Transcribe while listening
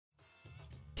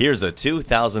Here's a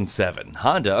 2007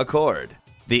 Honda Accord.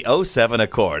 The 07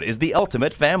 Accord is the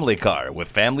ultimate family car with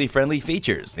family-friendly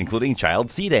features, including child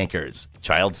seat anchors,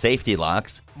 child safety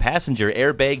locks, passenger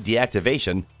airbag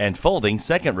deactivation, and folding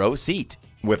second-row seat.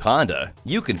 With Honda,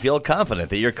 you can feel confident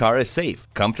that your car is safe,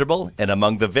 comfortable, and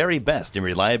among the very best in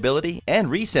reliability and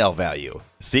resale value.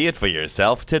 See it for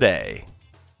yourself today.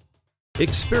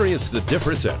 Experience the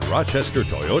difference at Rochester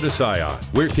Toyota Scion.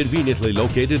 We're conveniently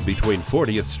located between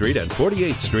 40th Street and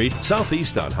 48th Street,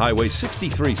 southeast on Highway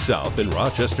 63 South in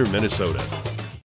Rochester, Minnesota.